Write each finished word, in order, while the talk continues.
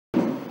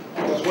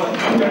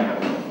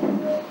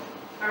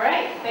All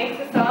right,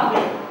 thanks, Asaf.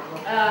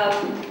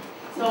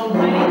 So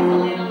my name is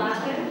Elena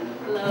Lappen.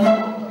 Hello.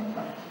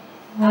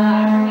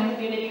 I'm from the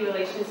Community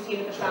Relations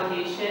team at the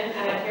Foundation,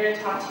 and I'm here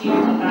to talk to you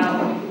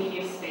about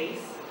Wikimedia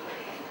Space.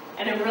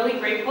 And I'm really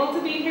grateful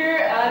to be here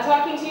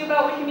talking to you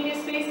about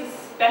Wikimedia Space,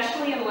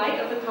 especially in light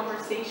of the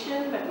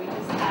conversation that we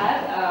just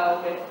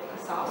had with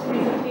Asaf's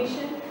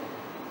presentation.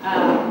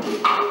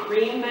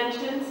 Reem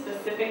mentioned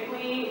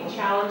specifically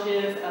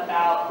challenges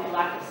about the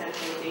lack of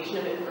centralization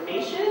of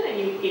information, and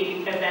you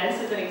gave events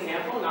as an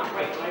example, not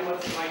quite knowing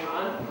what's going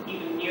on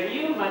even near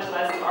you, much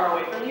less far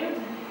away from you.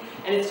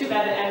 And it's too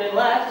bad that Emma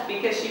left,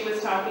 because she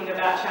was talking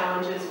about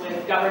challenges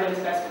with governance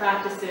best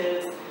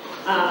practices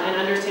and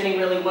understanding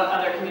really what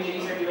other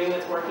communities are doing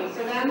that's working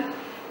for them.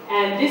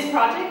 And this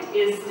project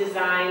is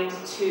designed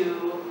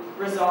to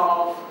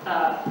resolve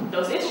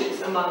those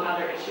issues, among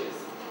other issues.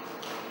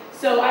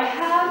 So I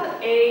have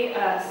a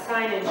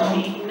sign-in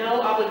sheet,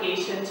 no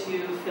obligation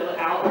to fill it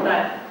out,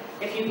 but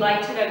if you'd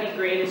like to, that'd be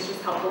great. It's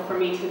just helpful for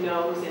me to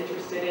know who's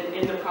interested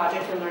in the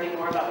project and learning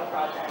more about the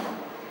project.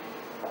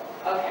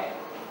 Okay,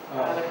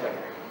 another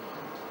clicker.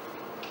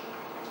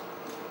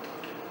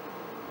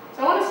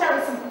 So I want to start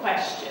with some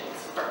questions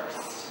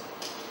first.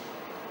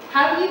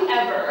 Have you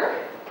ever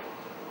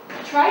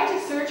tried to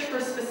search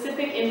for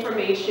specific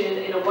information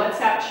in a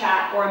WhatsApp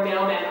chat or a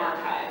mailman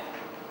archive?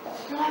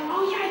 You're like,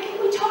 oh yeah, I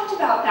think we talked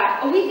about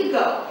that a week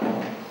ago.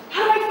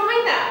 How do I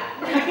find that?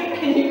 Right?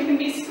 And you can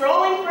be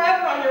scrolling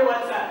forever on your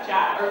WhatsApp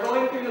chat or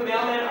going through the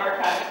mailman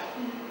archive.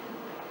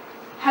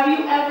 Have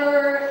you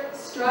ever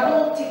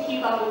struggled to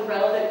keep up with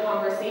relevant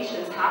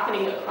conversations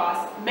happening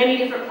across many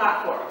different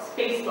platforms?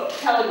 Facebook,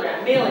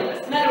 Telegram, mailing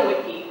lists,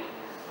 MetaWiki,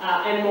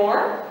 and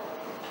more?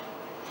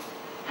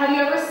 Have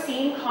you ever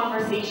seen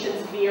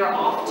conversations veer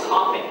off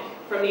topic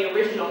from the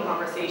original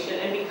conversation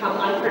and become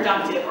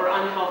unproductive or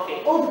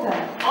unhealthy? All the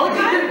time. All the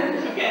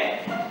time?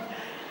 Okay.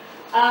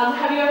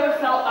 Have you ever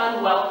felt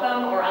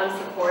unwelcome or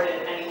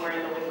unsupported anywhere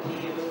in the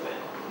Wikimedia movement?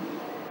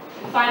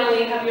 And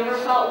finally, have you ever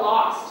felt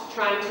lost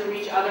trying to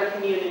reach other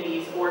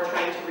communities or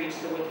trying to reach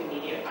the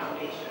Wikimedia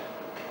Foundation?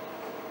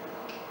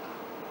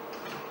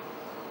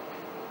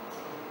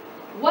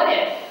 What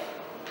if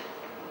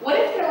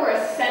there were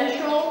a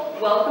central,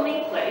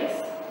 welcoming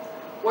place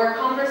where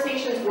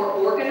conversations were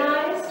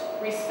organized,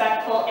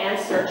 respectful, and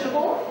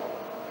searchable,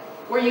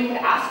 where you could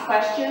ask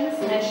questions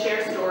and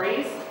share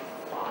stories?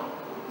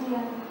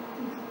 Yeah.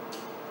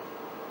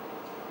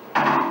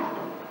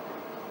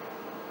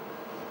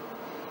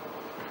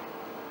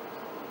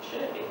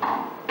 Should it be?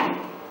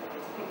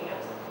 It's picking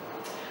up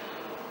something.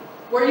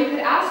 Where you could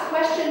ask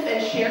questions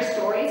and share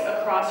stories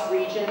across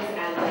regions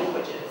and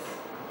languages.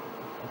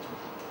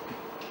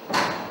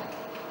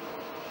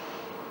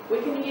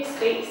 Wikimedia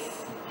Space.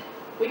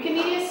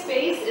 Wikimedia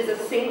Space is a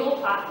single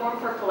platform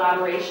for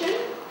collaboration.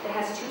 It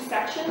has two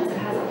sections. It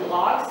has a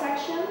blog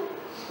section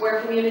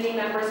where community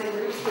members and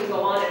groups can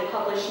go on and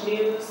publish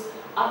news,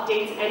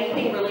 updates,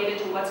 anything related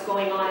to what's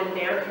going on in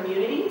their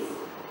communities.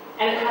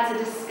 And it has a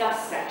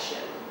discuss section,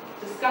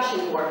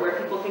 discussion board,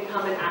 where people can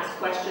come and ask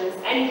questions,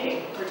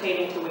 anything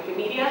pertaining to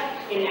Wikimedia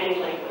in any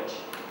language.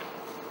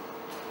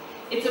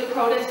 It's a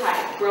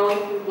prototype growing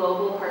through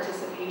global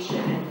participation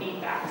and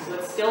feedback. So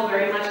it's still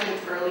very much in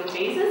its early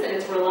phases, and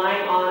it's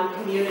relying on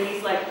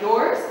communities like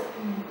yours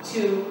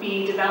to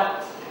be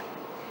developed.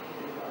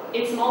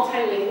 It's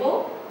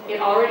multilingual. It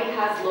already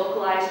has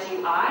localized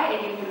UI,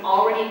 and you can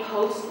already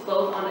post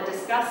both on the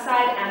discuss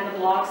side and the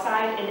blog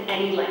side in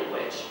any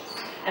language.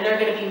 And there are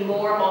going to be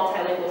more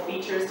multilingual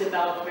features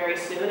developed very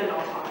soon, and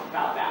I'll talk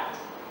about that.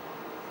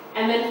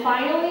 And then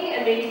finally,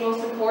 and maybe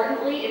most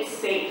importantly, it's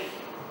safe.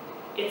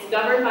 It's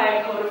governed by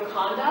a code of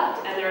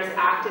conduct, and there is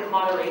active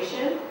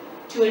moderation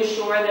to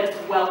ensure that it's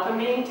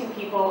welcoming to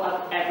people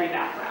of every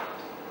background.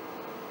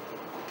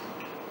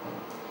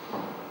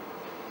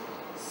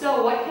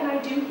 So what can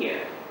I do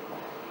here?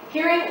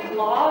 Hearing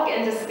blog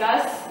and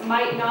discuss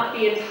might not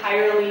be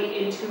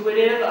entirely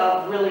intuitive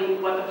of really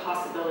what the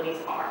possibilities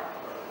are.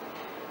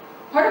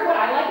 Part of what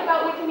I like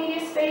about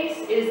Wikimedia Space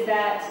is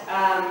that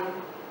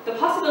the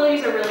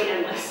possibilities are really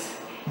endless.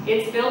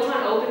 It's built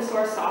on open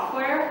source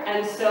software,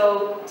 and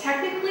so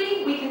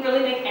technically we can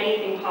really make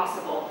anything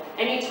possible.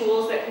 Any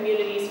tools that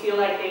communities feel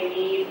like they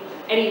need,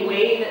 any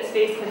way that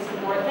Space can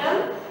support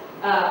them,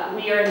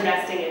 we are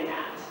investing in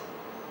that.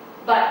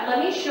 But let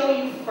me show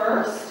you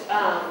first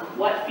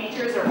what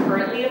features are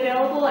currently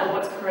available and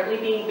what's currently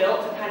being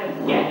built to kind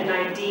of get an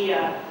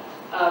idea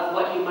of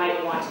what you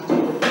might want to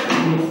do with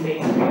Wikimedia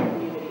Space for your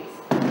communities.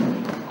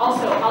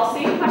 Also, I'll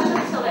save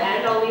questions till the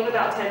end. I'll leave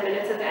about 10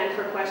 minutes at the end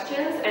for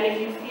questions. And if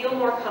you feel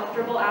more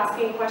comfortable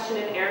asking a question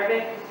in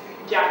Arabic,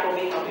 Jack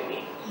will be helping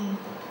me.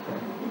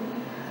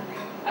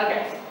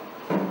 Okay.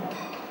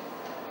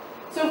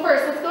 So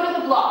first, let's go to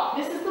the blog.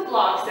 This is the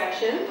blog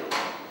section.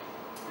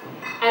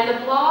 And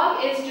the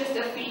blog is just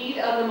a feed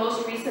of the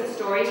most recent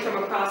stories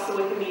from across the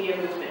Wikimedia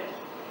movement.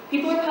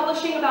 People are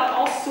publishing about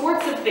all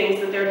sorts of things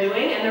that they're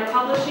doing, and they're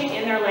publishing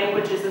in their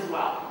languages as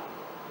well.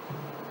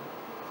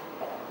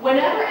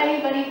 Whenever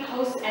anybody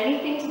posts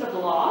anything to the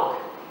blog,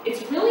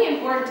 it's really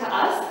important important to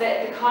us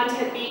that the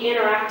content be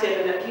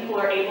interactive and that people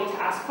are able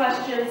to ask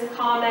questions,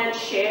 comment,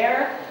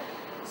 share.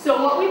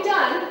 So what we've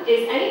done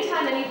is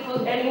anytime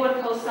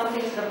anyone posts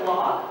something to the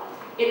blog,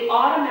 it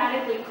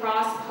automatically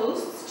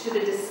cross-posts to the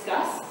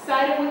discuss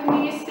side of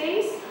Wikimedia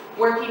Space,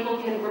 where people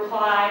can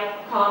reply,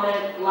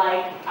 comment,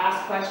 like,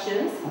 ask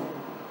questions.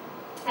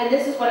 And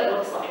this is what it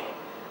looks like.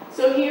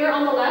 So here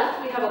on the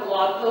left, we have a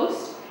blog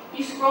post. If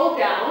you scroll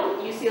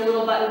down, you see a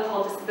little button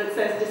that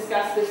says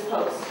discuss this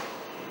post.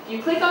 If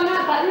you click on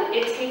that button,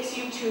 it takes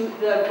you to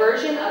the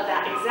version of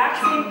that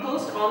exact same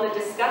post on the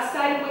discuss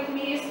side of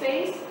Wikimedia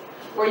Space,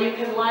 where you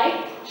can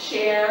like,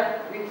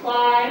 share,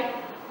 reply,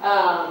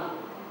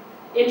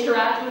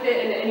 interact with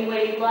it in any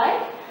way you'd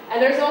like.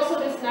 And there's also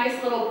this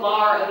nice little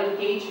bar of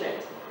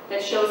engagement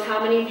that shows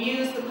how many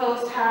views the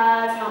post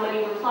has, how many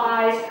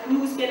replies,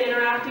 who's been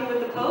interacting with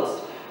the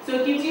post. So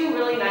it gives you a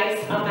really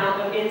nice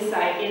amount of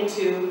insight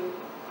into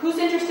who's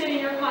interested in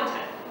your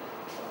content.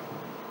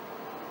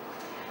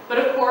 But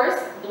of course,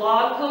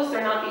 blog posts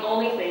are not the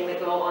only thing that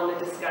go on the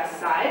discuss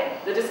side.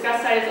 The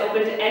discuss side is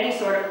open to any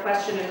sort of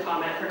question and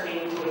comment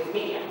pertaining to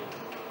Wikimedia.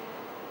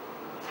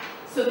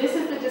 So this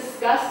is the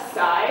discuss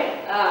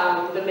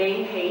side, the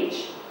main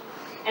page.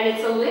 And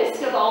it's a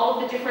list of all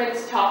of the different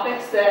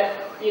topics that,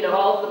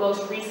 all of the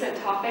most recent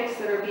topics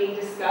that are being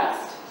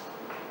discussed.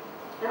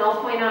 And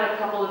I'll point out a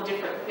couple of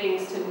different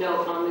things to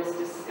note on this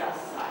discuss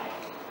side.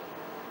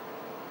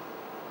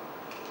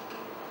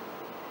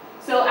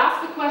 So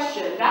ask a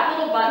question. That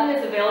little button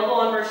is available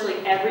on virtually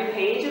every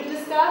page of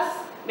discuss,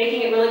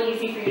 making it really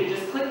easy for you to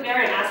just click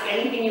there and ask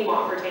anything you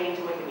want pertaining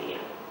to Wikimedia.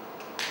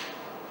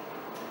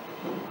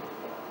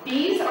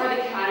 These are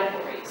the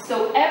categories.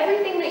 So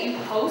everything that you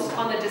post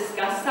on the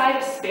discuss side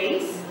of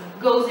Space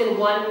goes in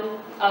one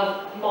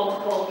of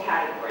multiple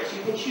categories.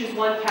 You can choose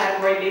one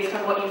category based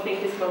on what you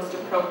think is most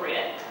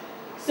appropriate.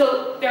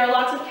 So there are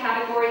lots of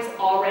categories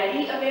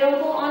already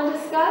available on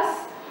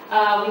Discuss.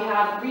 We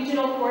have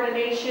regional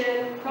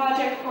coordination,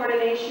 project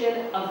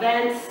coordination,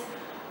 events,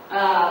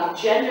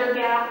 gender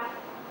gap,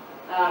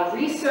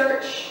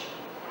 research,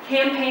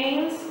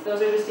 campaigns.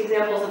 Those are just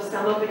examples of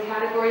some of the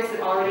categories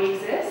that already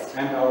exist.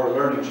 And our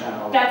learning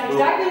channel. That's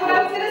exactly what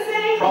I was going to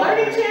say.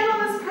 Learning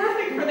channel is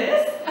perfect for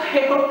this.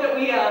 I hope that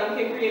we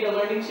can create a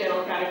learning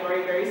channel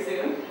category very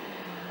soon.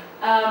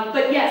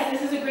 But yes,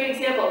 this is a great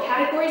example.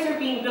 Categories are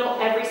being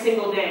built every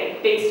single day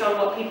based on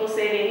what people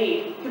say they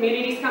need.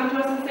 Communities come to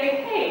us and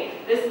say, hey,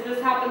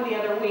 this happened the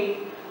other week.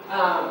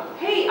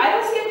 Hey, I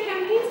don't see a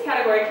campaigns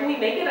category. Can we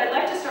make it? I'd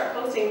like to start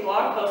posting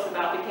blog posts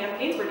about the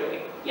campaigns we're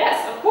doing.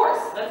 Yes, of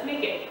course, let's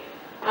make it.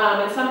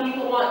 And some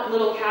people want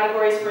little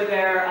categories for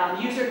their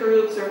user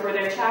groups or for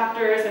their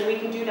chapters, and we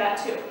can do that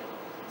too.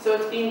 So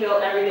it's being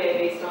built every day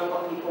based on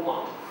what people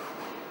want.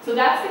 So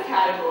that's the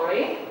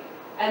category.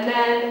 And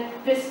then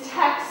this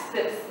text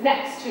that's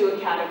next to a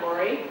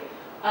category,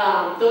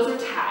 those are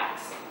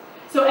tags.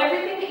 So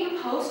everything that you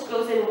post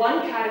goes in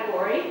one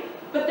category,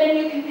 but then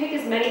you can pick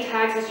as many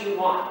tags as you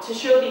want to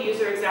show the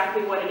user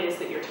exactly what it is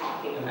that you're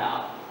talking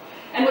about.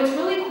 And what's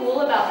really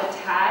cool about the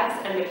tags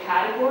and the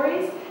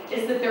categories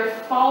is that they're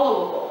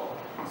followable.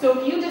 So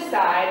if you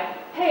decide,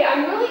 hey,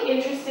 I'm really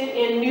interested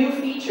in new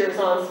features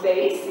on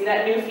Space, see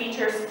that new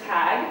features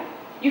tag,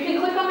 you can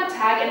click on the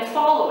tag and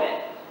follow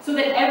it. So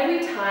that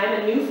every time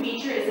a new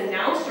feature is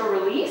announced or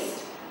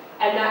released,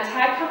 and that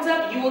tag comes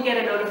up, you will get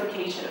a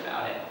notification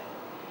about it.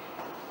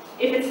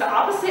 If it's the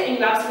opposite and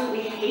you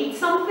absolutely hate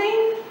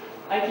something,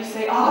 like you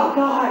say, oh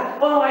God,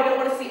 oh, I don't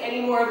want to see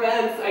any more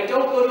events, I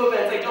don't go to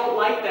events, I don't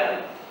like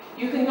them,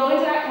 you can go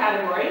into that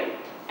category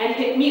and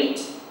hit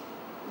mute.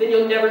 Then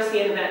you'll never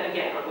see an event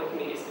again on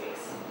Wikimedia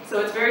Space.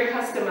 So it's very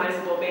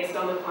customizable based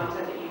on the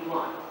content that you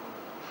want.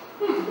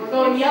 We're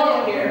going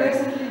yellow here.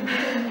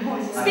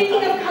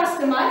 Speaking of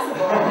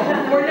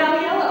customizable, we're now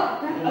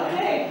yellow.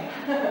 Okay.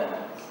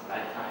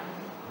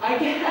 I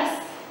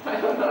guess.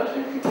 I don't know.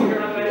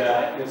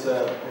 Yeah, it's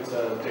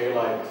a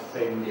daylight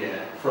thing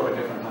from a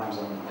different time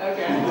zone.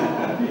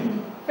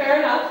 Okay. Fair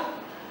enough.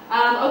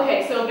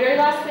 Okay, so very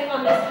last thing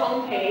on this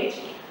home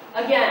page.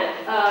 Again,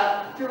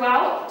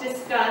 throughout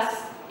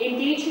Discuss,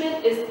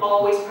 engagement is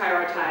always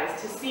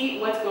prioritized. To see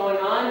what's going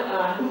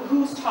on,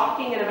 who's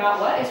talking and about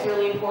what is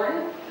really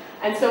important.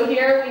 And so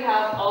here we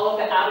have all of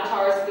the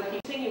avatars of the people.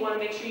 You want to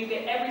make sure you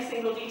get every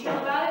single detail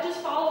about it,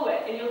 just follow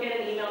it, and you'll get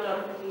an email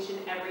notification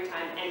every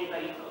time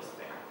anybody posts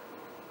there.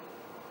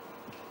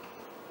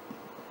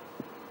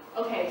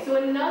 Okay, so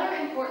another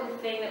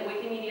important thing that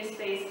Wikimedia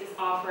Space is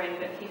offering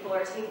that people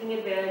are taking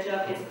advantage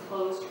of is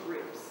closed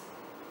groups.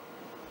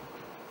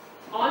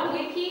 On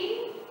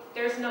Wiki,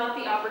 there's not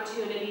the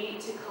opportunity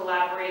to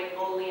collaborate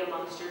only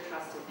amongst your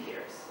trusted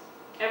peers.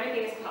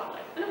 Everything is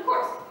public. And of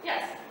course,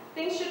 yes,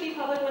 things should be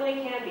public when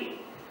they can be.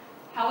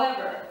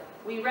 However,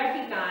 we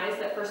recognize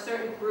that for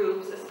certain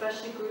groups,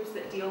 especially groups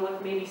that deal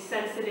with maybe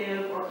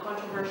sensitive or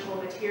controversial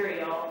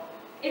material,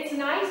 it's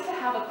nice to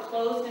have a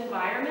closed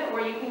environment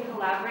where you can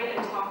collaborate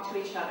and talk to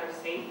each other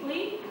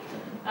safely.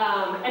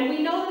 And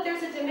we know that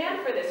there's a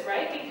demand for this,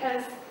 right?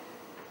 Because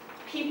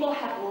people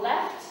have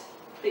left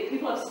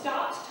People have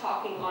stopped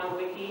talking on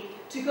Wiki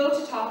to go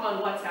to talk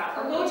on WhatsApp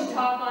or go to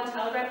talk on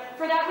Telegram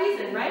for that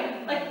reason,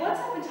 right? Like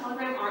WhatsApp and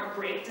Telegram aren't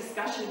great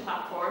discussion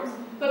platforms,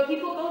 but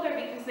people go there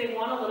because they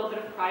want a little bit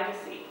of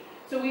privacy.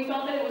 So we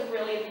felt that it was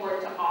really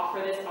important to offer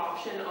this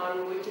option on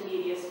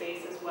Wikimedia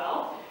Space as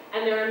well.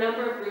 And there are a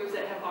number of groups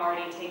that have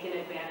already taken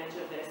advantage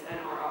of this and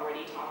are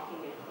already talking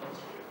in those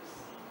groups.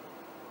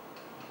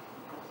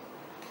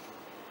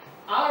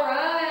 All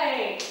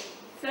right,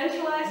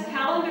 centralized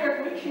calendar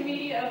of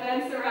Wikimedia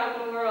events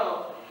around the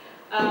world.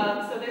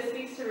 So this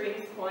speaks to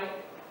Rita's point.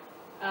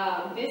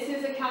 This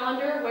is a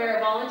calendar where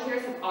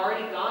volunteers have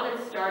already gone and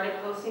started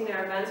posting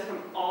their events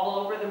from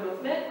all over the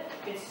movement.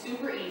 It's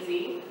super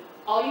easy.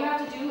 All you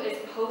have to do is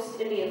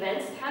post in the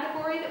events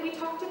category that we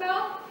talked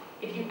about.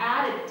 If you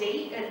add a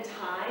date and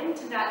time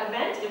to that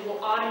event, it will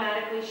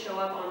automatically show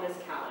up on this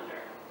calendar.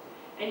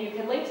 And you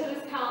can link to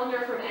this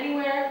calendar from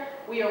anywhere.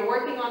 We are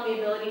working on the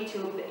ability to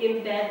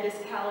embed this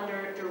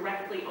calendar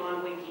directly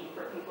on Wiki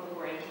for people who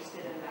are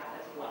interested in that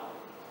as well.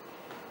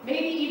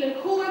 Maybe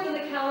even cooler than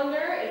the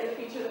calendar is a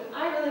feature that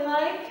I really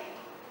like,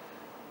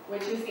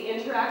 which is the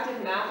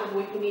interactive map of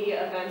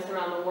Wikimedia events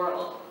around the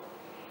world.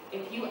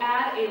 If you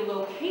add a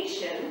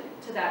location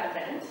to that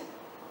event,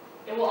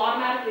 it will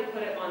automatically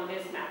put it on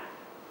this map.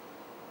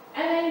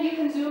 And then you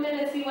can zoom in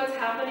and see what's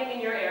happening in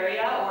your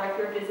area, or if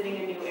you're visiting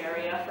a new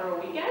area for a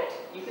weekend,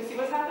 you can see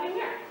what's happening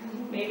there.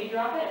 Maybe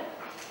drop in.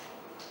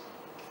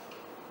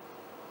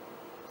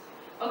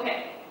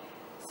 Okay,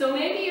 so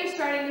maybe you're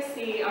starting to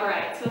see, all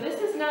right, so this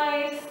is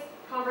nice.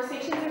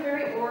 Conversations are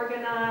very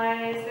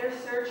organized, they're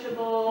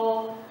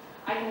searchable.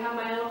 I can have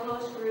my own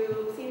closed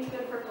group, seems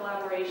good for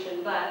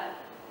collaboration, but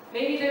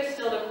maybe there's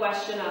still the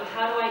question of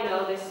how do I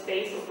know this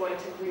space is going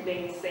to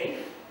remain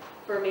safe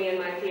for me and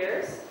my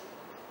peers?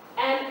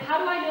 And how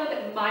do I know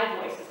that my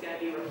voice is going to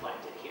be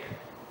reflected here?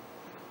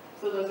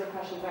 So those are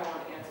questions I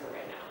want to answer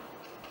right now.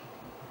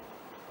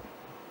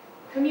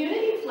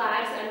 Community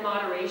flags and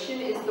moderation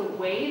is the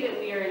way that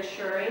we are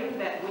ensuring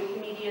that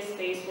Wikimedia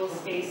Space will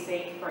stay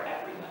safe for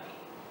everybody.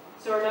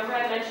 So remember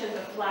I mentioned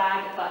the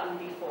flag button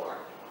before.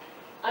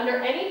 Under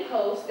any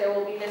post, there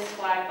will be this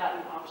flag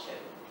button option.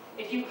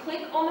 If you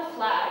click on the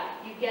flag,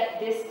 you get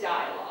this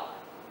dialog.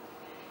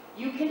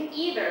 You can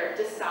either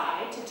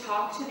decide to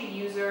talk to the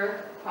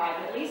user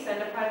privately,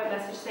 send a private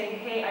message saying,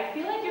 hey, I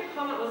feel like your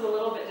comment was a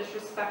little bit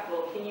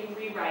disrespectful, can you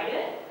rewrite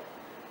it?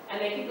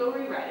 And they can go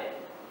rewrite it.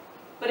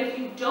 But if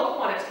you don't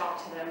want to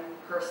talk to them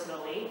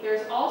personally,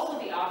 there's also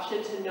the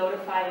option to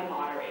notify the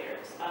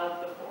moderators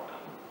of the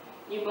forum.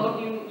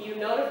 You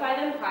notify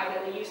them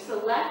privately, you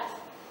select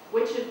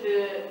which of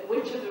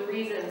the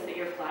reasons that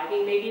you're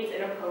flagging. Maybe it's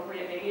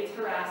inappropriate, maybe it's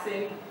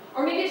harassing,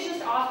 or maybe it's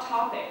just off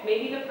topic.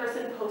 Maybe the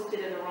person posted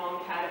in the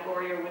wrong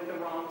category or with the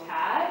wrong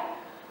tag.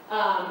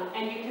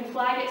 And you can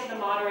flag it to the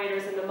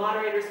moderators, and the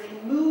moderators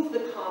can move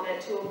the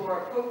comment to a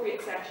more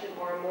appropriate section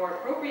or a more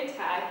appropriate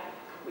tag,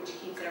 which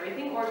keeps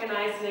everything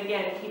organized and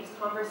again keeps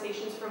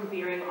conversations from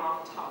veering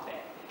off topic.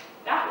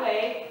 That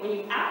way, when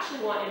you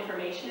actually want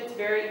information, it's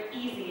very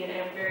easy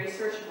and very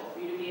searchable for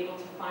you to be able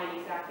to find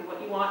exactly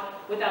what you want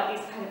without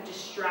these kind of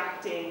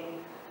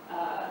distracting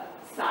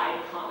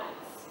side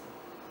comments.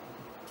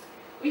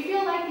 We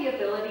feel like the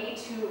ability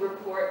to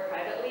report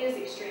privately is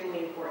extremely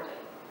important.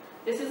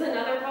 This is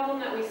another problem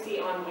that we see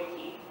on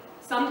Wiki.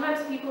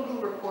 Sometimes people who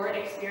report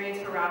experience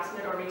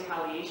harassment or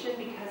retaliation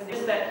because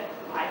it's that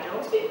I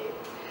don't speak.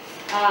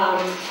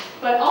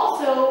 But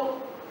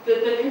also,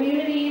 the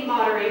community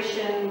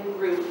moderation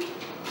group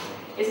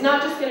is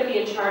not just going to be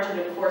in charge of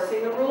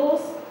enforcing the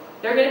rules,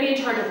 they're going to be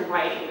in charge of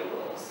writing the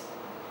rules.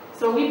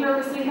 So we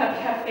purposely have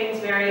kept things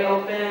very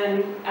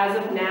open as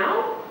of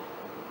now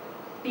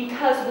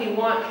because we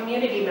want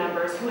community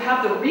members who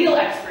have the real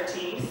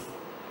expertise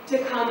to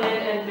come in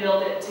and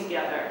build it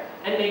together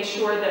and make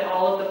sure that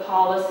all of the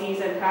policies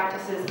and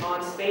practices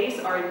on space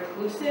are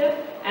inclusive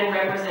and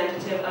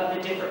representative of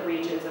the different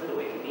regions of the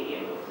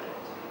Wikimedia movement.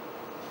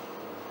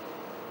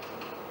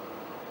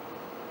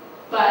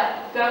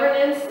 But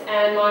governance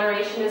and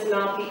moderation is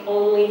not the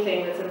only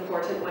thing that's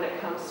important when it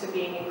comes to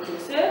being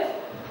inclusive.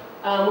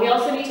 We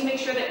also need to make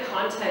sure that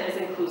content is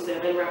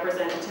inclusive and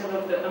representative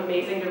of the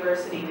amazing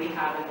diversity we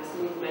have in this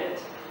movement.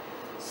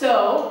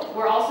 So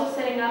we're also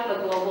setting up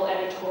a global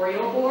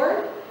editorial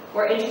board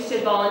where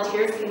interested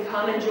volunteers can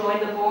come and join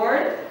the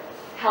board,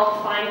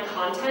 help find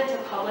content to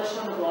publish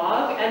on the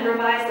blog, and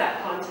revise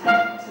that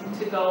content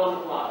to go on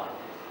the blog.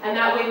 And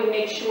that way we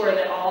make sure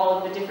that all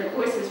of the different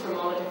voices from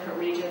all the different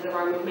regions of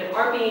our movement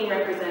are being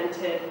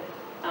represented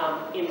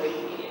in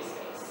Wikimedia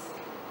Space.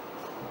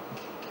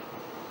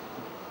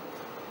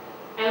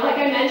 And like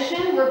I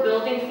mentioned, we're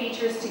building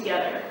features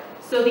together.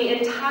 So the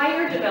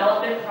entire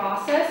development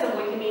process of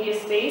Wikimedia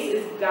Space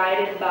is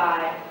guided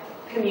by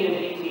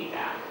community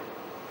feedback.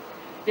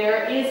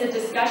 There is a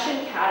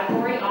discussion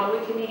category on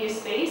Wikimedia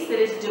Space that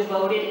is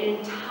devoted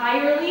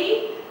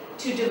entirely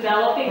to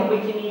developing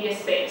Wikimedia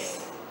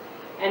Space.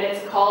 And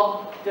it's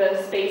called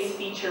the Space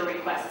Feature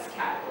Requests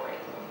category.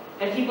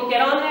 And people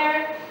get on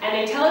there and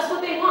they tell us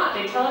what they want,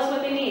 they tell us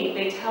what they need,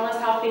 they tell us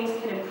how things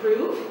can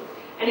improve,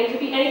 And it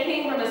could be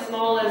anything from as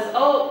small as,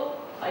 oh,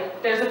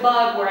 like there's a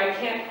bug where I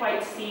can't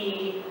quite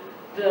see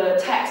the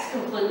text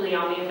completely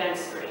on the event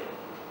screen.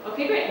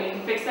 Okay, great, we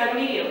can fix that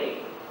immediately.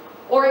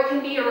 Or it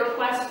can be a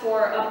request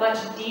for a much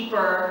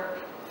deeper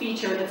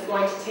feature that's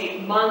going to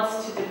take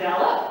months to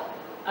develop,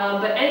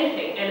 but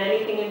anything and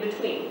anything in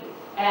between.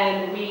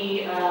 And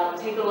we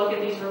take a look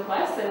at these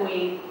requests and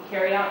we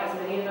carry out as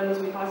many of them as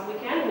we possibly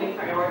can, and we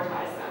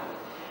prioritize them.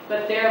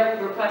 But there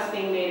are requests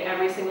being made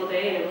every single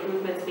day and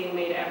improvements being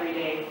made every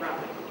day from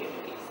the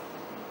communities.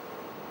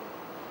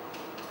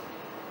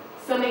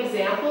 Some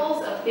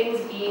examples of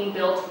things being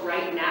built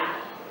right now.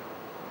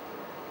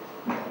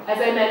 As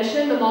I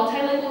mentioned, the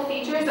multilingual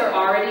features are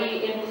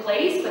already in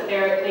place, but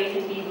they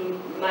can be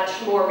much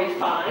more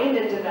refined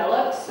and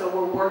developed, so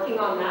we're working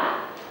on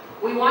that.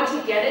 We want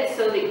to get it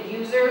so that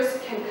users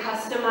can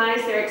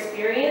customize their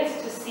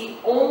experience to see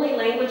only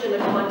language in the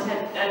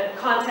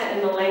content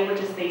in the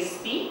languages they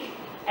speak,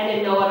 and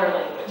in no other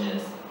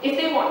languages, if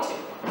they want to.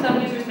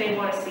 Some users may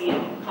want to see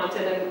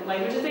content in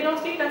languages they don't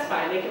speak, that's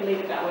fine, they can leave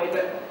it that way,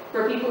 but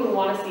for people who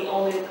want to see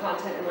only the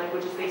content in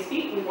languages they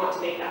speak, we want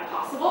to make that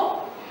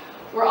possible.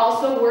 We're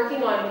also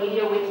working on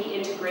MediaWiki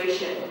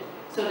integration,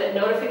 so that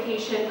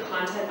notification,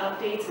 content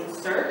updates, and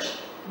search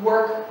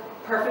work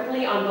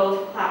perfectly on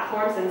both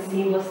platforms and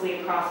seamlessly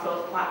across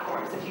both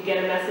platforms. If you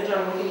get a message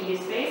on Wikimedia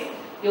Space,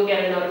 you'll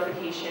get a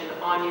notification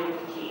on your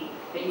wiki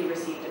that you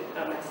received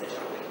a message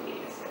on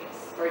Wikimedia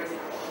Space, for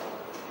example.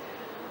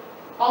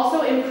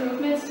 Also,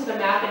 improvements to the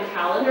map and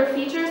calendar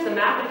features. The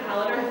map and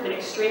calendar have been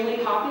extremely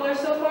popular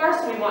so far,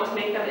 so we want to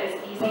make them as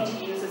easy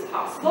to use as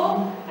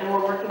possible, and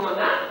we're working on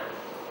that.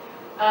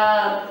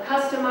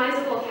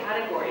 Customizable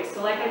categories.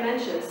 So like I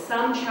mentioned,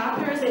 some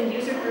chapters and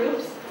user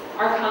groups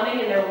are coming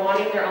and they're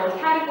wanting their own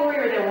category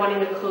or they're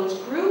wanting a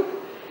closed group,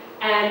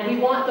 and we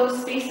want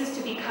those spaces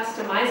to be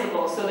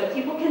customizable so that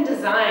people can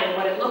design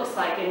what it looks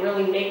like and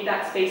really make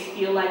that space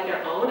feel like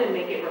their own and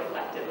make it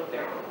reflective of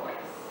their own voice.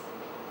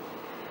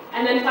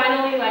 And then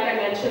finally, like I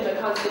mentioned,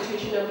 the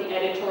constitution of the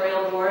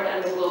editorial board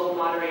and the global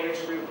moderators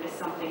group is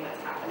something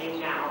that's happening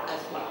now as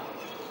well.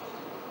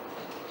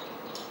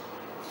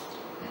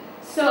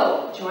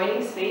 So,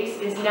 joining Space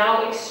is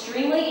now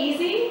extremely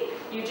easy.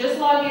 You just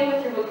log in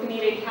with your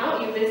Wikimedia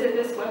account, you visit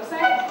this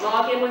website,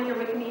 log in with your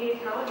Wikimedia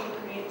account, and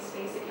create a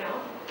Space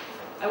account.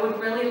 I would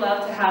really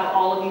love to have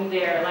all of you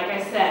there. Like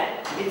I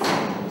said,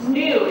 it's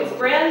new, it's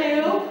brand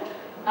new,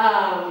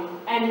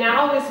 and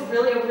now is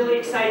really a really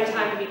exciting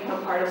time to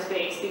become part of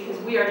Space because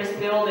we are just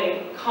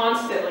building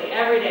constantly,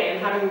 every day, and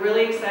having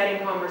really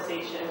exciting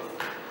conversations.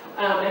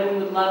 And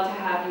we would love to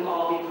have you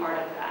all be part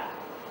of that.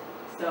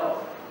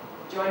 So,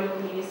 join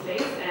Wikimedia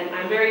Space, and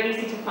I'm very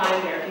easy to find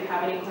there. If you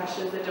have any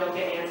questions that don't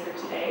get answered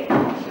today,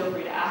 feel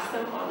free to ask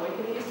them on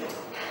Wikimedia Space.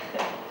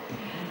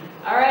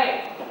 All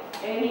right,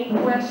 any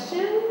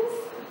questions?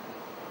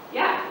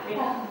 Yeah,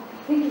 Rena.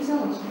 Thank you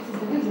so much. This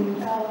is amazing.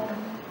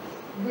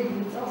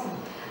 Really, it's awesome.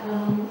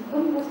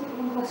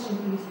 One question,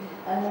 please.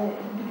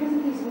 Because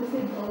it is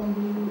hosted on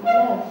the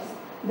labs,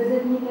 does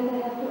it mean that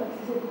I have to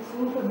access it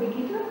through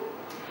Fabricator?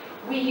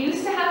 We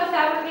used to have a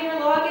Fabricator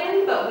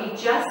login, but we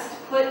just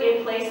put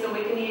in place the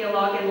Wikimedia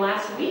login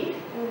last week.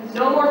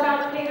 No more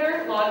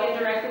Fabricator, log in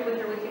directly with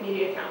your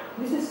Wikimedia account.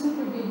 This is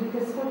super big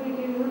because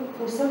Fabricator,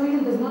 for some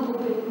reason, does not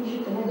open in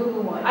Egypt, and I don't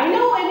know why. I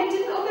know, and it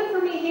didn't open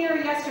for me here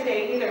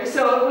yesterday either,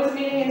 so it was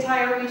meaning the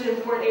entire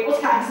region weren't able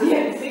to access it.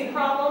 It's a big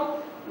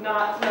problem,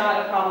 not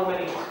a problem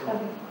anymore.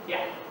 Okay.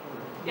 Yeah.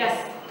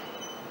 Yes?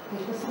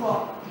 First of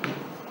all,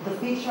 the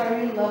feature I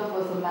really loved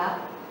was the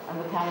map and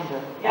the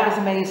calendar. Yeah. That was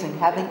amazing,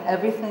 having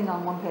everything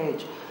on one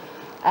page.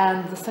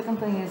 And the second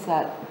thing is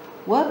that,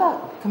 what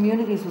about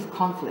communities with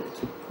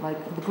conflict?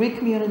 Like the Greek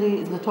community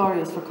is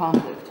notorious for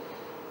conflict.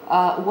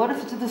 What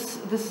if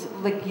this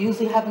like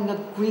usually having a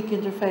Greek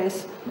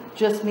interface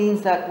just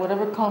means that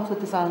whatever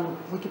conflict is on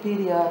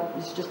Wikipedia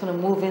is just going to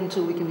move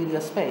into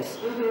Wikimedia Space?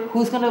 Mm-hmm.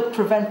 Who's going to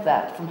prevent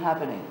that from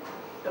happening?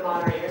 The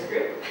moderators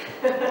group.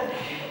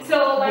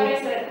 So, like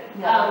I said,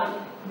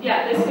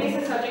 yeah, this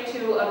space is subject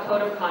to a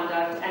code of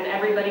conduct, and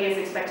everybody is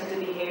expected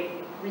to behave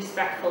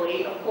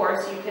respectfully. Of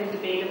course, you can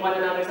debate one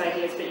another's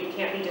ideas, but you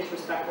can't be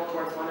disrespectful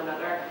towards one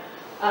another.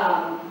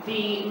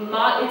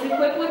 It's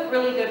equipped with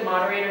really good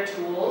moderator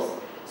tools,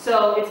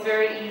 so it's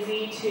very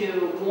easy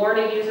to warn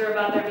a user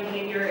about their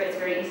behavior. It's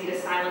very easy to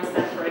silence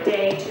them for a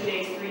day, 2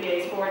 days, 3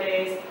 days, 4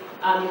 days.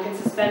 You can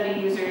suspend a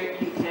user,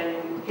 you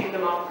can kick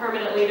them off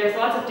permanently. There's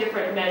lots of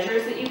different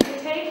measures that you can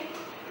take.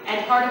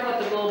 And part of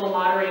what the Global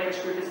Moderators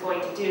Group is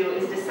going to do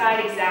is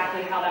decide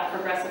exactly how that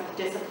progressive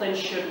discipline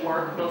should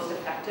work most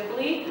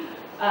effectively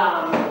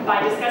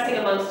by discussing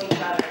amongst each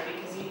other,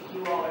 because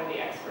you all are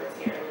the experts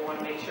here, and we want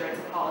to make sure it's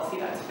a policy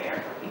that's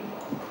fair for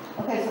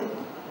people. Okay, so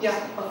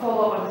just a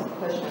follow-up on this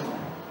question.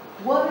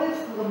 What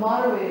if the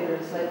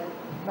moderators, like,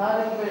 not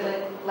everybody,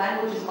 like,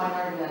 language is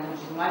minority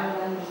languages, minor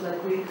languages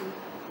like Greek,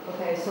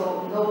 okay,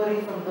 so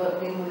nobody from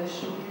the English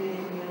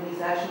Wikipedia community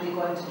is actually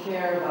going to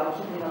care about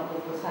keeping up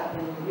with what's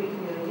happening in the Greek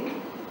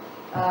community.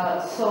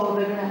 So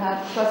they're going to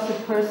have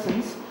trusted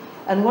persons.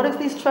 And what if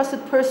these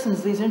trusted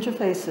persons, these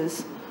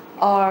interfaces,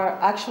 are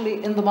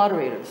actually in the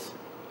moderators?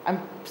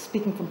 I'm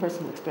speaking from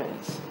personal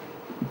experience.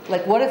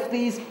 Like, what if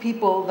these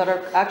people that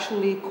are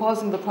actually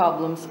causing the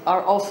problems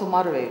are also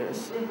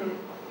moderators?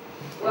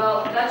 Mm-hmm.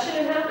 Well, that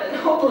shouldn't happen,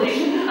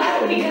 hopefully,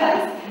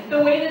 because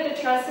the way that the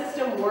trust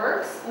system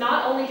works,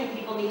 not only do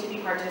people need to be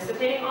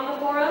participating on the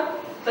forum,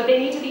 but they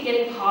need to be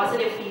getting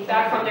positive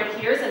feedback from their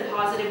peers and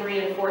positive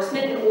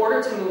reinforcement in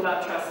order to move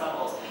up trust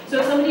levels. So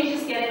if somebody's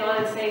just getting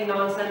on and saying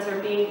nonsense or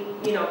being,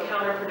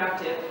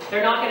 counterproductive,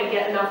 they're not going to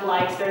get enough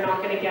likes, they're not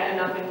going to get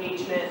enough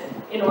engagement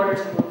in order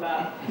to move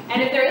up.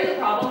 And if there is a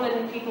problem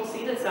and people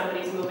see that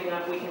somebody's moving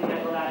up, we can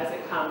handle that as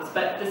it comes.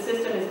 But the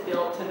system is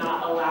built to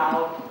not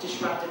allow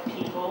disruptive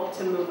people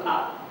to move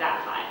up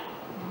that high.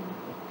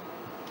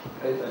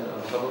 Right, and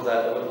on top of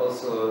that, I would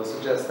also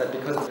suggest that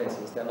because of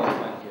places, they're not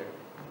fine here.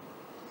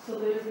 So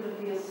there's going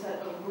to be a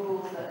set of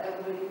rules that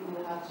everybody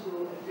will have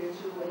to adhere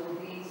to. It will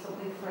be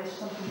something fresh,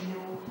 something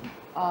new.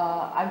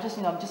 I'm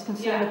just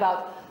concerned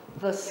about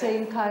the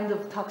same kind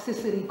of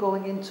toxicity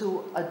going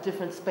into a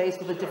different space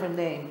with a different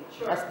name.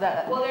 Sure.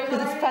 Well,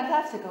 because it's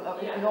fantastic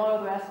in all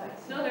other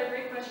aspects. No, they're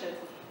great questions.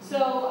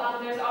 So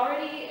there's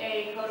already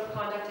a code of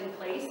conduct in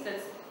place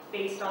that's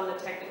based on the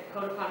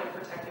code of conduct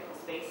for technical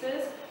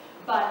spaces.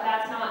 But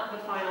that's not the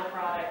final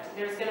product.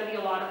 There's going to be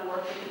a lot of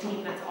work with the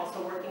team that's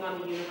also working on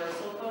the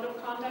universal code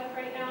of conduct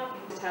right now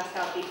to test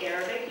out the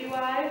Arabic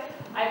UI.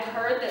 I've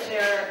heard that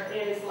there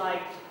is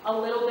like a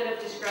little bit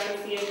of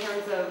discrepancy in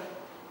terms of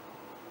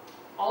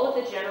all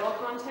of the general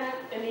content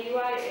in the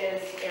UI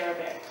is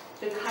Arabic.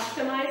 The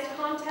customized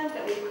content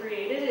that we've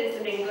created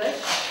is in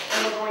English,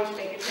 and we're going to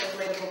make it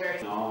translatable very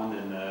soon. On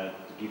and to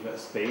give a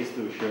space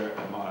to share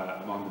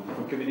among the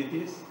different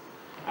communities.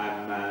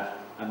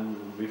 I'm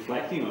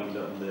reflecting on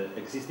the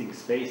existing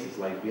spaces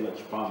like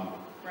Village Pump,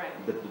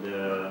 right.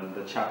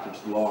 the chapters,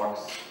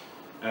 blogs,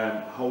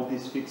 how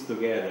this fits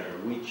together,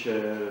 which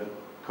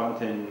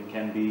content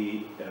can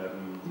be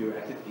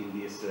directed in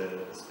this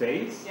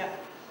space, yeah.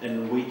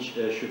 and which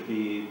should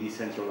be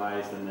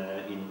decentralized and,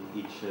 in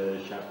each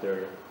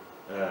chapter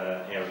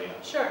area.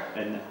 Sure.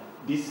 And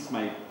this is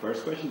my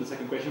first question. The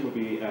second question would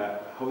be,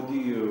 how do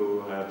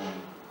you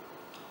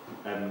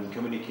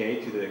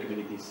communicate to the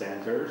community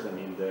centers, I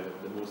mean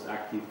the most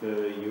active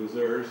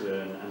users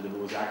and the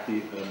most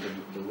active,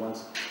 the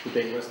ones who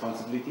take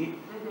responsibility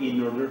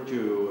in order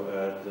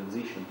to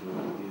transition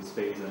to this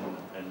space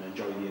and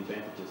enjoy the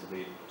advantages of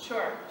it?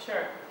 Sure,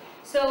 sure.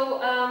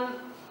 So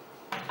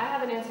I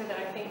have an answer that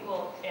I think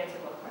will answer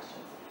both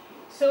questions.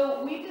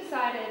 So we've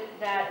decided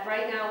that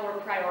right now we're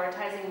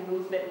prioritizing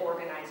movement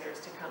organizers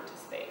to come to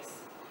space.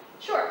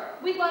 Sure,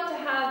 we'd love to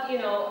have,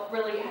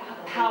 really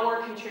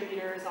power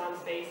contributors on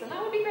space, and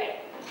that would be great.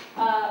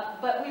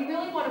 But we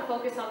really want to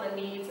focus on the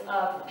needs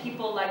of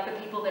people like the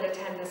people that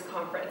attend this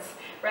conference,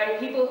 right?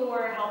 People who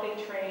are helping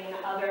train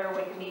other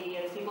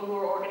Wikimedians, people who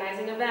are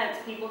organizing events,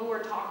 people who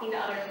are talking to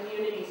other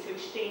communities to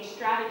exchange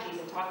strategies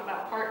and talk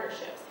about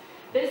partnerships.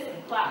 This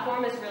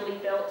platform is really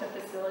built to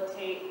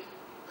facilitate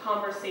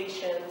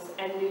conversations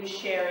and news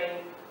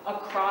sharing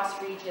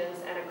across regions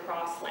and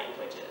across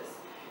languages.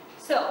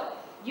 So,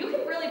 you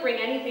can really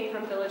bring anything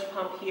from Village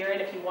Pump here,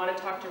 and if you want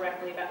to talk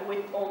directly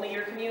with only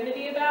your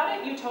community about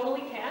it, you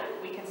totally can.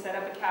 We can set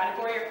up a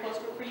category or close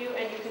group for you,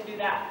 and you can do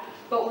that.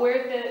 But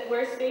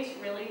where space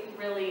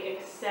really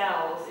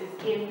excels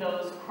is in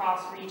those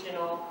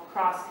cross-regional,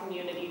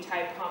 cross-community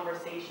type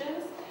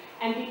conversations.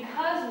 And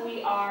because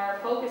we are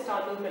focused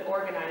on movement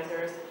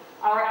organizers,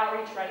 our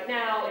outreach right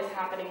now is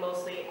happening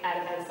mostly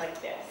at events like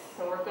this.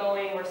 So we're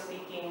going, we're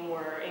speaking,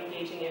 we're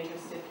engaging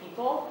interested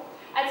people.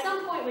 At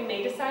some point, we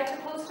may decide to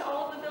post to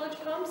all of the Village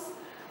Pumps,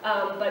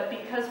 but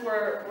because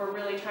we're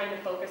really trying to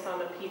focus on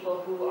the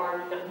people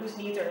whose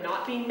needs are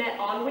not being met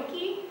on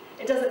Wiki,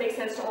 it doesn't make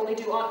sense to only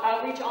do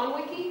outreach on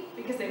Wiki,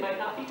 because they might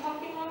not be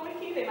talking on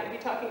Wiki, they might be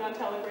talking on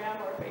Telegram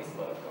or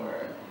Facebook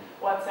or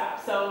WhatsApp.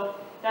 So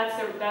that's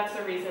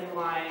the reason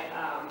why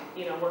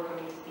we're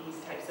coming to these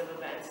types of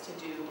events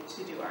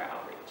to do our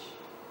outreach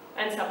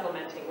and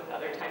supplementing with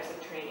other types of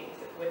trainings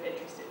with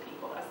interested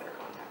people as they're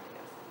contacting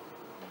us.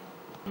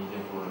 Media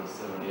for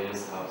several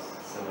years has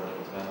several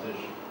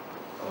advantages.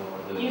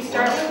 You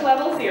start with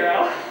level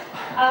 0,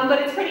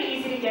 but it's pretty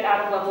easy to get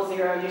out of level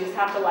 0. You just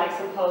have to like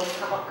some posts,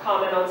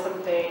 comment on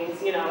some things.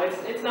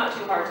 It's not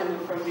too hard to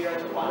move from 0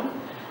 to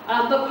 1.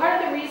 But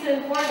part of the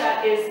reason for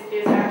that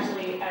is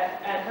actually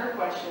at her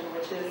question,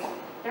 which is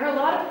there are a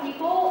lot of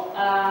people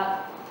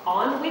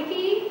on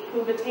Wiki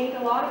who've attained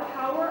a lot of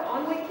power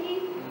on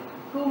Wiki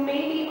who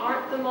maybe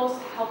aren't the most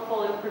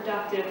helpful and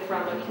productive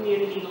from a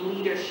community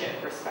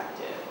leadership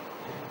perspective.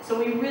 So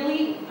we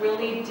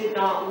really did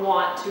not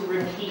want to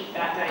repeat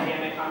that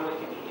dynamic on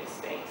Wikimedia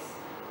Space.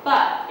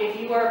 But if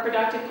you are a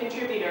productive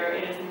contributor,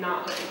 it is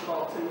not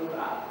difficult to move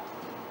up.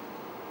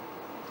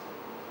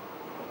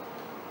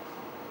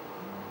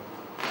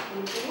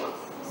 Anything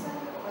else? Was that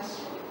the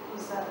question?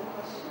 Was that the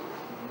question?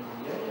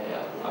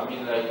 Yeah. I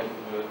mean, like,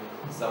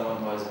 if someone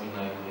who has been,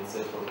 like, let's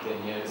say, for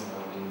 10 years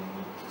now, been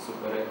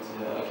super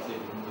active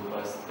in the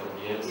past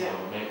couple years, so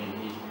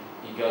maybe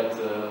he got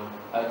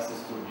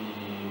access to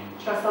be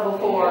trust level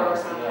 4 or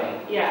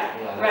something. Yeah,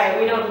 Yeah, right.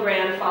 We don't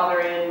grandfather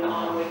in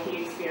on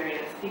wiki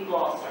experience. People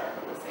all start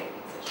from the same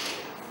position.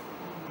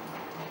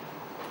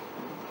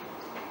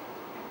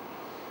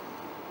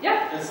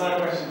 Yeah. It's not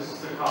a question, it's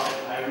just a comment.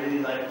 I really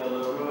like the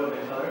logo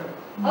and the color.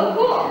 Oh,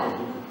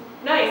 cool.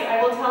 Nice.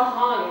 I will tell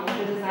Hong,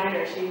 the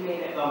designer, she made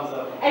it. Thumbs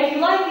up. And if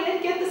you like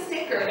it, get the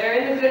sticker. They're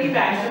in the goodie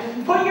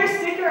bag. Put your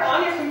sticker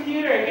on your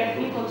computer and get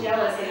people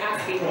jealous and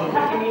ask people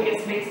how can you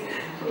get spaces.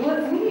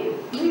 Well,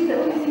 maybe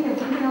the only thing I'm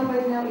thinking of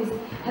right now is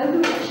how do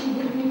we actually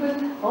get people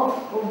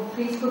off of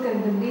Facebook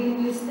and the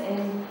mailing list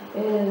and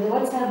the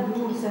WhatsApp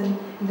groups and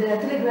the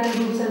Telegram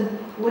groups and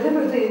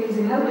whatever they're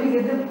using, how do we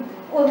get them,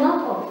 or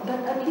not off, but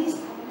at least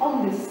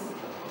on this?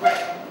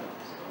 Right.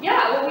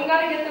 Yeah, well, we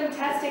got to get them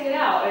testing it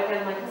out.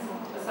 Again, like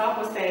Asaf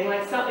was saying,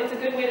 like it's a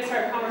good way to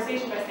start a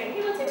conversation by saying,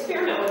 hey, let's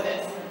experiment with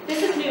this.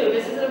 This is new.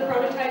 This is in the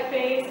prototype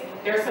phase.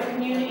 There are some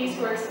communities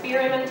who are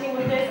experimenting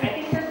with this. I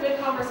think there are good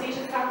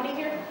conversations happening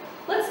here.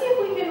 Let's see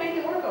if we can make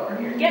it work over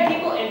here. Get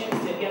people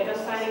interested, get them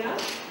signing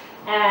up.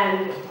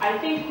 And I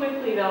think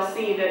quickly they'll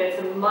see that it's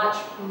a much,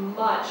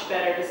 much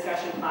better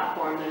discussion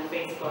platform than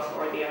Facebook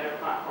or the other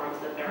platforms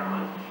that they're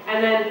on.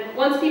 And then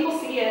once people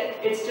see it,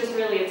 it's just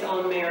really its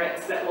own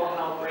merits that will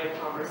help bring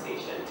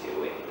conversation to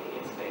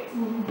Wikimedia space.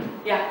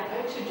 Yeah? I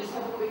actually just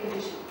have a quick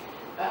addition.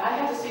 I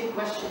have the same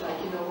question,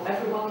 like,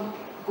 everyone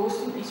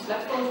goes to these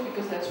platforms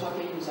because that's what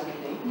they use every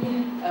day.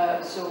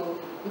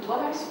 But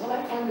what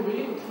I find a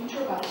really good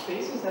feature about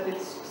Space is that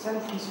it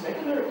sends these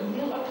regular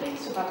email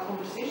updates about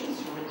conversations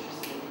you're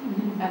interested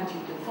in, and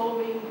you've been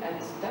following,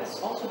 and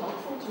that's also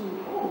helpful to,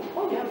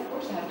 oh yeah, of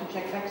course I have to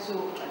check back.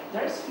 So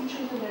there's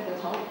features in there that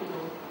help,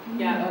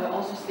 Yeah.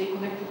 also stay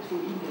connected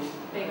through email.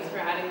 Thanks for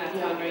adding that,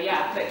 Sandra.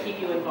 Yeah, that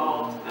keep you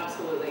involved.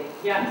 Absolutely.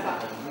 Yeah,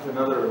 Asaf. I have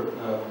another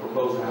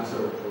proposed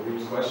answer to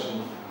Reeve's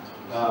question.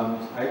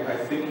 I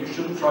think you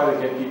shouldn't try to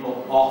get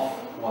people off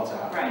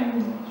WhatsApp. Right.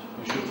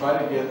 You should try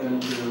to get them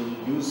to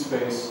use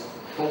Space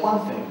for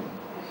one thing,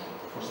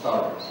 for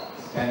starters.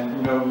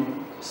 And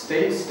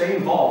stay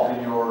involved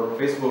in your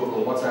Facebook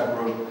or WhatsApp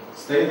group.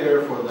 Stay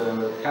there for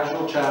the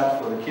casual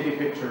chat, for the kitty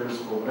pictures,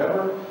 for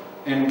whatever.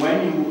 And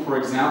when you, for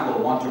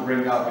example, want to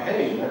bring up,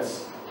 hey,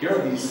 here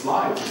are these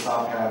slides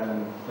Asaf had,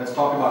 and let's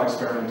talk about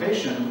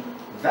experimentation,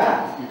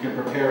 that you can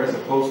prepare as a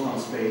post on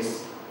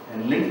Space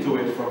and link to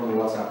it from the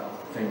WhatsApp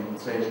thing and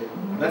say,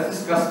 let's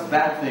discuss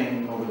that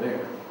thing over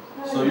there.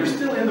 So you're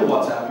still in the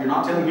WhatsApp, you're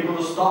not telling people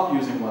to stop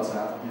using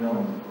WhatsApp,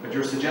 but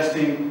you're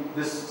suggesting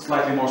this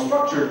slightly more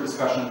structured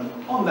discussion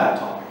on that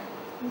topic.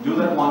 Do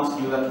that once,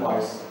 do that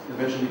twice.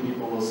 Eventually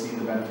people will see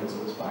the benefits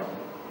of this platform.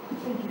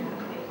 Thank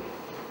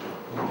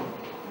you.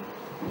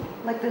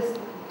 Like there's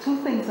two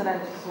things that I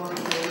just want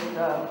to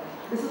say.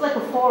 This is like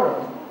a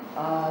forum.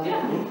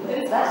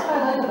 That's what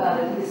I like about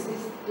it. It's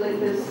like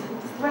there's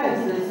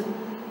threads, there's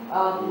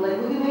like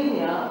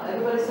Wikimedia,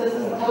 everybody says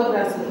it's a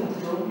Telegram thing to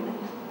do.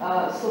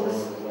 So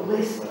this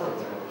list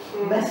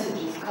of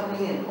messages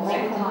coming in all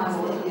the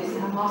time, it's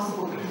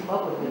impossible to keep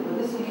up with it, but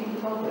this we can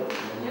keep up with.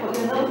 But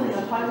another thing,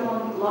 I'm trying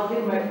to log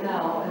in right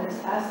now, and it's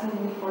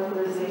asking me for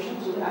authorization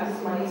to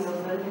access my emails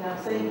and everything.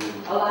 I'm saying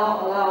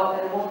allow,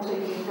 and it won't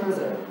take me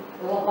further.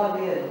 It won't log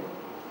me in.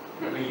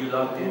 Are you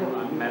logged in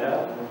on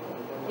Meta?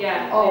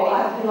 Yeah. Oh,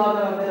 I have to log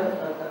on a bit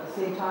at the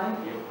same time?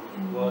 Yeah.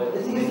 Well,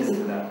 it links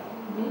to that.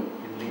 Hmm?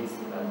 It links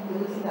to that. It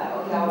links to that.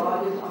 Okay, I'll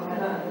log in on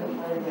Meta and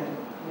then try again.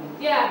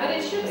 Yeah, but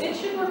it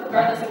should work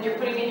regardless if you're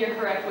putting in your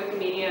correct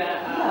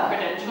Wikimedia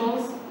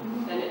credentials,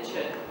 then it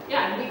should.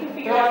 Yeah, we can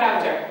figure it out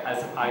after.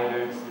 As I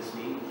learned this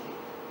week,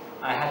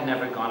 I had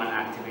never gone and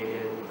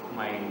activated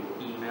my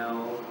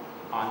email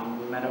on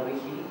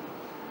MetaWiki.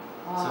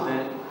 So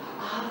then,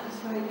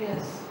 that's right,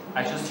 yes.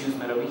 I just used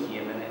MetaWiki,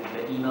 and then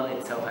the email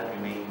itself had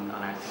remained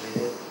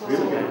unactivated.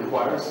 Really? It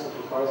requires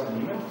an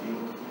email feed?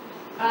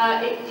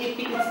 It's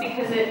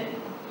because it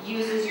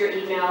uses your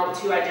email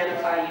to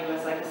identify you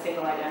as like a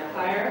single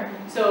identifier.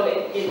 So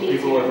it So needs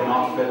people you who to have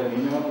not fed an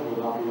email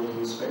will not be able to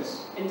use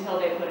Space? until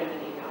they put in an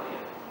email,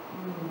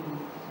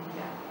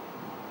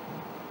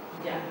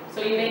 Yeah.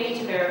 So you may need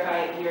to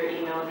verify your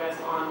email address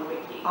on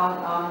Wiki.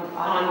 On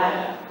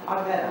Meta.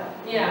 On Meta.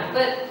 Yeah,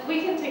 but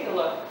we can take a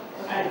look.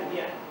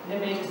 Yeah, it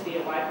may just be a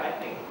Wi-Fi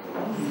thing.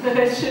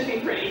 It should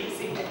be pretty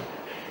easy.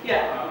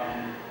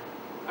 Yeah.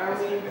 Are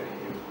we?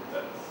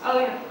 Oh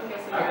yeah. Okay.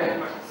 So Okay.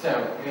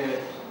 So,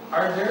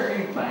 are there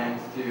any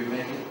plans to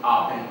make it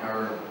open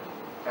or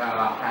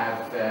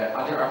have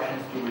other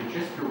options to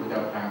register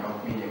without having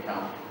a media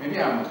account?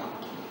 Maybe I'm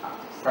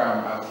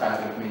from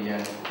outside of media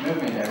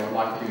movement. I would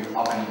like to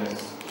open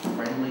this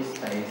friendly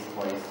space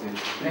place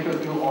to make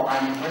a tool, or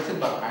I'm interested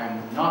but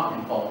I'm not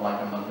involved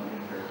like a Muslim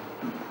intern.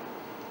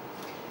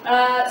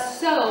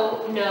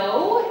 So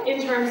no,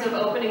 in terms of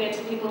opening it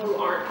to people who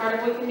aren't part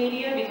of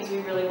Wikimedia, because we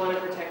really want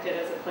to protect it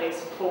as a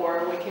place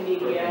for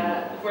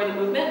Wikimedia, for the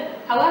movement.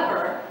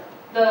 However,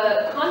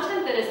 the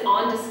content that is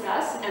on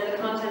Discuss and the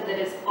content that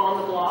is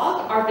on the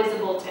blog are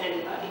visible to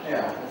anybody.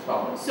 Yeah, that's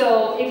probably.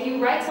 So if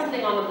you write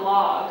something on the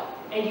blog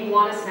and you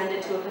want to send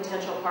it to a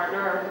potential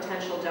partner or a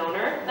potential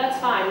donor, that's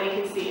fine, they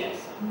can see it.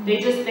 They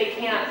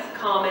can't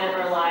comment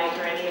or like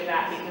or any of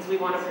that because we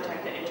want to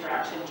protect the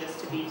interaction just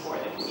to be for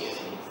the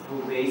community.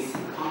 Will they see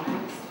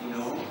comments, you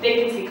know?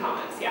 They can see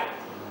comments, yeah.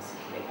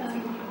 They can see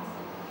comments.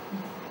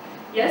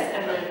 Yes,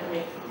 and then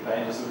if I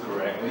understood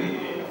correctly,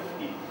 if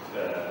it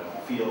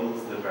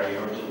feels the very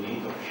urgent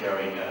need of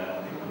sharing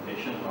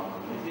documentation among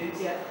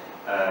communities,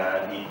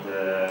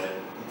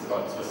 it's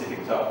about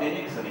specific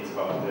topics and it's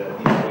about the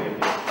way of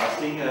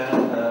discussing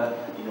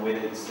in a way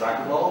that it's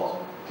trackable.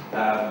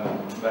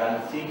 But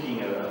I'm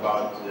thinking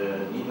about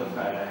the need of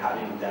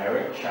having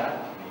direct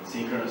chat,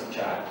 synchronous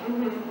chat,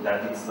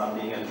 that it's not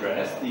being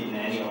addressed in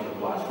any of the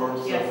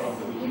platforms of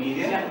the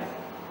Wikimedia.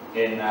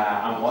 And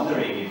I'm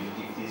wondering if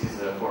this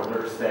is a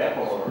further step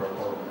or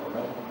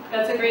not.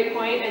 That's a great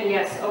point, and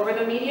yes, over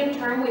the medium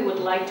term, we would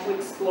like to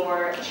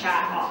explore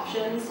chat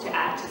options to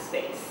add to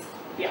space.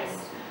 Yes.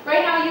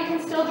 Right now, you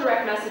can still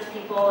direct message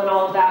people and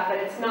all of that, but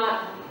it's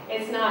not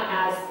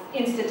as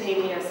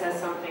instantaneous as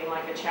something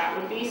like a chat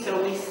would be.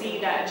 So we see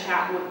that a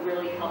chat would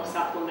really help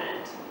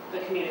supplement the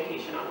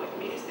communication on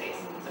Wikimedia Space.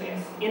 So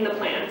yes, in the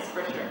plans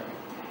for sure.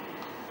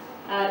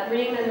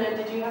 Reem, and then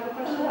did you have a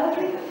question? I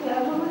think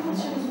my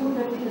question is more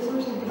than the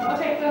social media.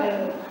 Okay, go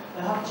ahead.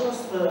 I have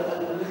just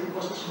a little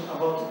question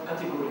about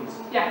categories.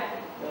 Yeah.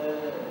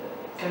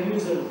 Can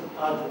users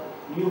add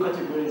new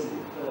categories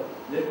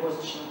if their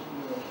question,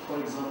 for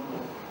example,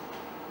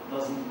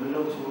 doesn't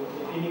belong to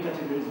any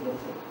categories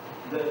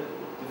that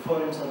the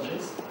forum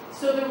suggests?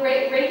 So the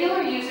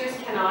regular users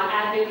cannot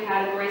add new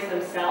categories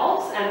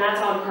themselves, and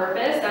that's on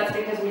purpose. That's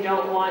because we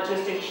don't want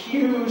just a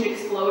huge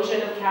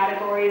explosion of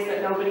categories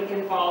that nobody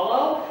can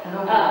follow.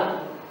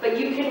 But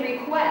you can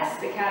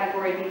request a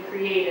category be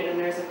created, and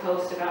there's a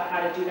post about how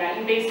to do that.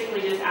 You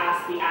basically just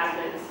ask the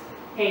admins,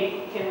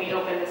 hey, can we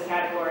open this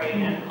category?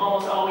 And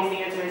almost always the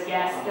answer is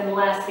yes,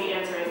 unless the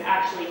answer is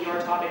actually your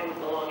topic would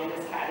belong in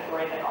this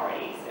category that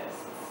already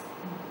exists.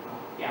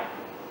 Yeah.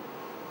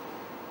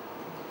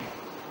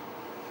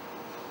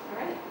 All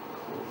right.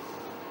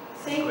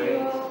 Thank you.